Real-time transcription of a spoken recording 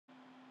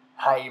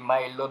Hai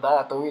mai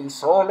lodato il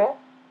sole?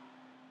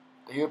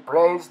 Do you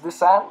praise the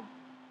sun?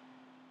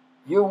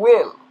 You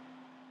will.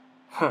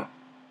 Hi,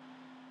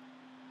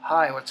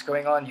 what's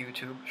going on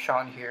YouTube?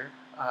 Sean here.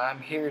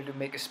 I'm here to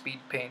make a speed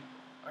paint,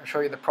 or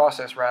show you the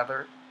process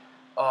rather,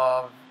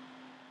 of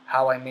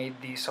how I made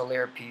the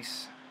Solaire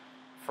piece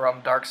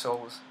from Dark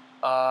Souls.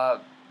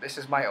 This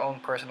is my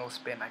own personal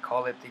spin. I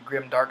call it the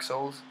Grimdark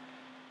Souls.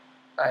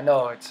 I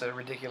know it's a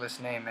ridiculous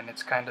name and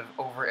it's kind of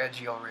over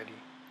edgy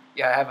already.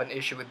 Yeah, I have an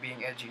issue with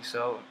being edgy,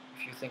 so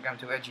if you think I'm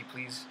too edgy,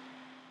 please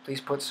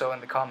put so in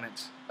the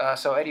comments.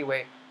 So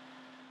anyway,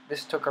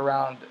 this took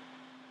around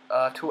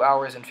 2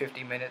 hours and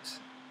 50 minutes,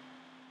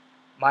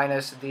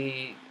 minus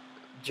the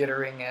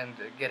jittering and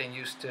getting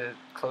used to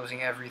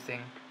closing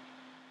everything.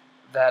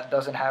 That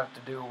doesn't have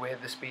to do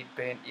with the speed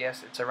paint.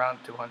 Yes, it's around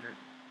 200.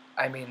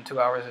 I mean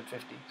 2 hours and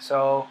 50.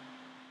 So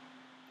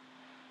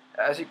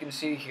as you can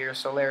see here,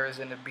 Solaire is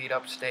in a beat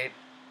up state,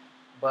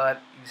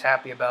 but he's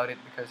happy about it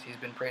because he's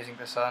been praising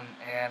the sun,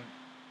 and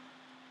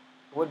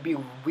it would be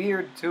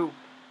weird to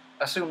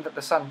assume that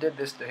the sun did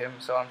this to him,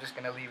 so I'm just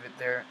going to leave it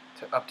there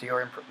up to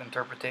your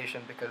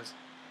interpretation, because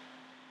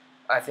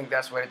I think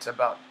that's what it's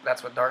about.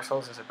 That's what Dark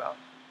Souls is about.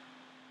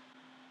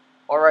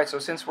 Alright, so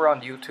since we're on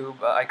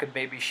YouTube, I could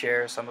maybe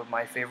share some of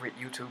my favorite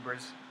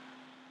YouTubers.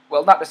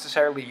 Well, not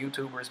necessarily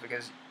YouTubers,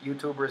 because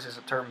YouTubers is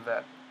a term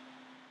that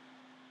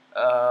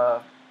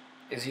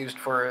is used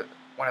for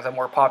one of the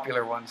more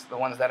popular ones, the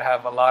ones that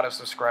have a lot of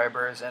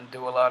subscribers and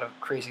do a lot of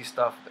crazy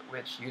stuff,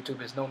 which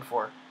YouTube is known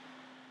for.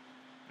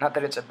 Not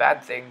that it's a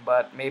bad thing,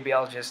 but maybe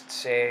I'll just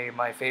say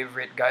my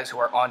favorite guys who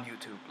are on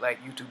YouTube,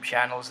 like YouTube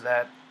channels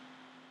that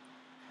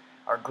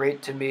are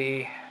great to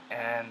me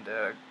and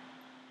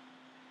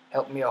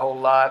help me a whole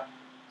lot.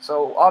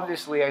 So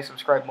obviously I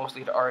subscribe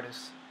mostly to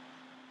artists.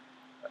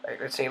 Like,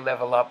 let's say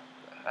Level Up.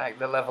 Like,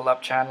 the Level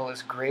Up channel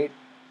is great.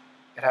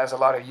 It has a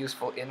lot of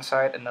useful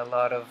insight and a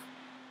lot of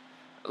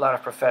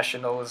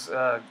professionals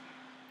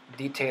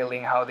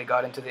detailing how they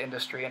got into the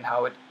industry and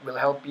how it will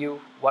help you,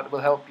 what will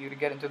help you to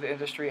get into the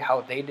industry,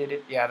 how they did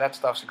it. Yeah, that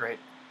stuff's great.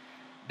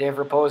 Dave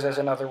Repose is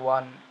another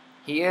one.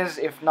 He is,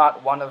 if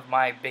not one of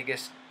my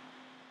biggest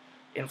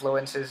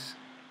influences,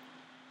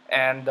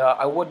 and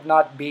I would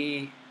not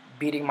be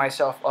beating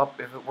myself up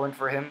if it weren't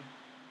for him.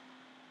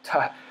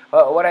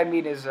 What I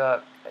mean is,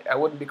 I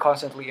wouldn't be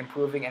constantly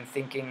improving and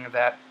thinking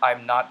that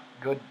I'm not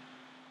good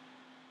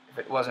if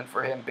it wasn't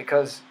for him,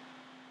 because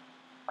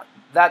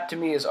that to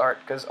me is art,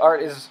 because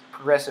art is a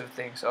progressive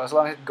thing. So as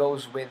long as it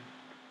goes with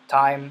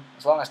time,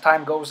 as long as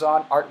time goes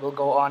on, art will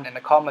go on and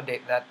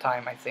accommodate that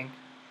time, I think.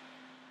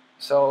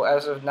 So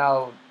as of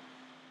now,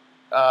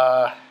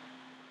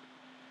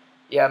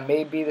 yeah,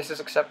 maybe this is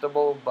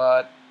acceptable,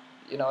 but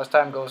as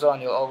time goes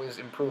on, you'll always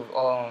improve.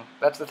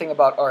 That's the thing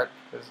about art,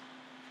 because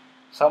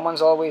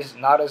someone's always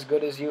not as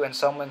good as you and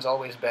someone's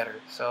always better.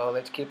 So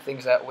let's keep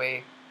things that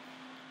way.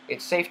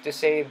 It's safe to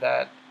say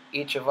that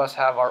each of us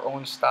have our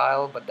own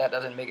style, but that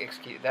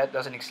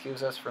doesn't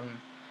excuse us from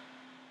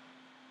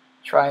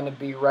trying to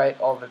be right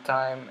all the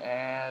time,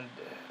 and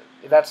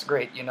that's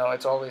great.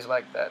 It's always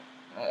like that.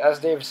 As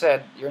Dave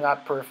said, you're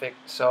not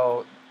perfect,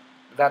 so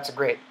that's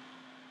great.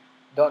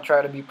 Don't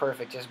try to be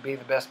perfect, just be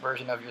the best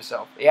version of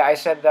yourself. Yeah, I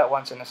said that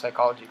once in a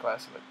psychology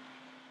class, but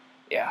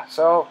yeah,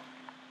 so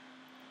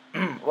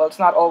well, it's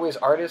not always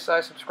artists I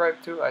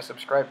subscribe to. I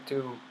subscribe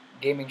to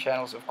gaming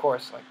channels, of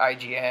course, like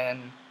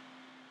IGN,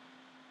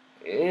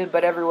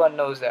 but everyone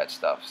knows that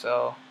stuff,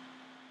 so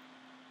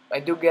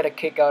I do get a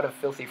kick out of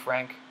Filthy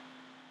Frank.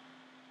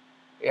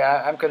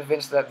 Yeah, I'm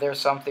convinced that there's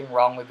something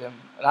wrong with him.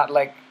 Not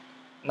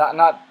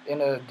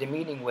in a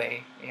demeaning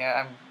way.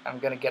 Yeah, I'm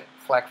gonna get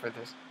flack for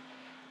this.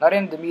 Not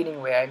in a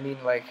demeaning way. I mean,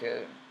 like,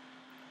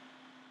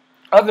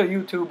 other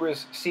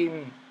YouTubers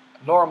seem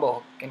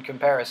normal in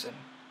comparison.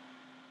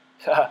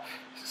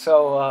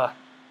 So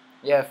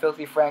yeah,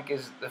 Filthy Frank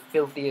is the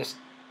filthiest,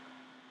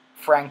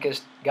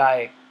 frankest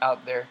guy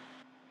out there.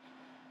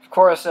 Of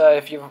course,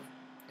 if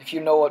you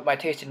know what my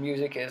taste in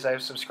music is,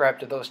 I've subscribed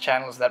to those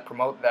channels that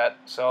promote that.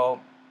 So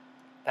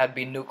that'd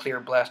be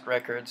Nuclear Blast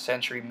Records,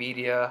 Century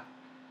Media,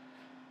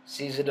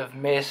 Season of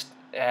Mist,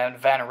 and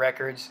Van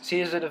Records.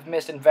 Season of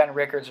Mist and Van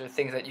Records are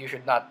things that you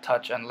should not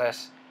touch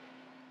unless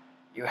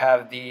you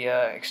have the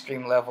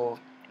extreme level,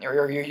 or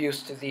you're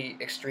used to the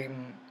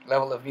extreme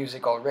level of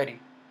music already.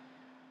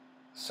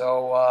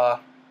 So,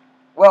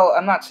 well,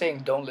 I'm not saying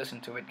don't listen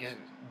to it. Just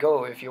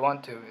go if you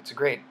want to. It's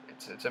great.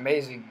 It's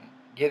amazing.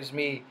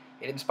 It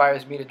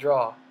inspires me to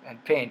draw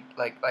and paint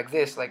like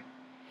this. Like,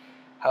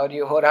 how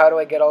do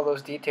I get all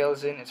those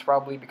details in? It's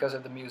probably because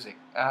of the music.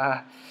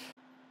 And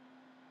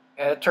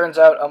it turns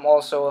out I'm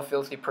also a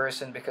filthy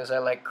person because I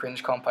like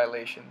cringe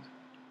compilations.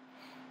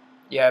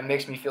 Yeah, it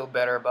makes me feel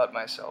better about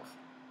myself.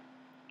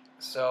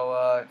 So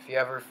if you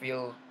ever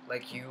feel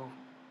like you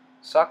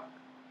suck,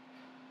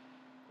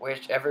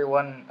 which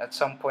everyone at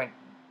some point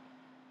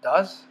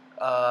does,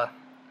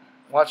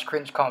 watch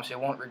cringe comps. You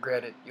won't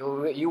regret it.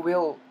 You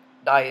will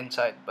die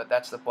inside, but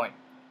that's the point.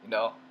 You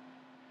know.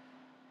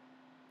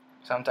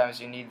 Sometimes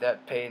you need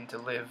that pain to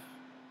live,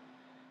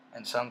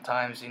 and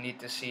sometimes you need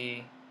to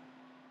see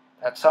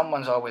that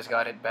someone's always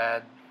got it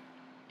bad,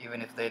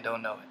 even if they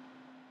don't know it.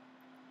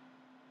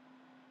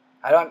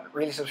 I don't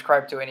really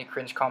subscribe to any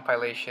cringe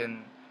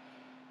compilation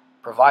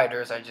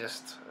providers. I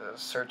just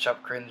search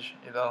up cringe,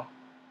 you know.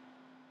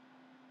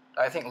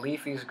 I think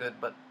Leafy's good,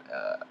 but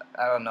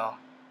I don't know.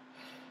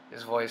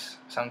 His voice,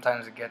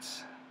 sometimes it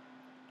gets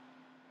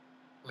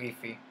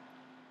leafy.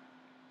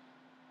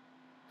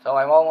 So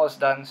I'm almost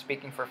done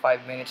speaking for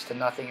 5 minutes to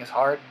nothing is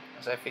hard,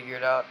 as I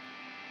figured out.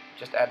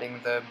 Just adding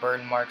the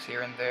burn marks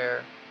here and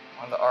there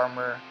on the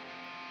armor.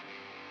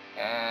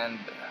 And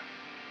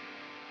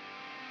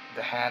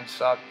the hand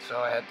sucked, so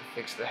I had to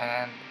fix the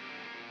hand.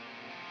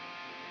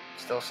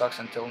 Still sucks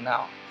until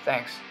now.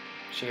 Thanks.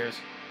 Cheers.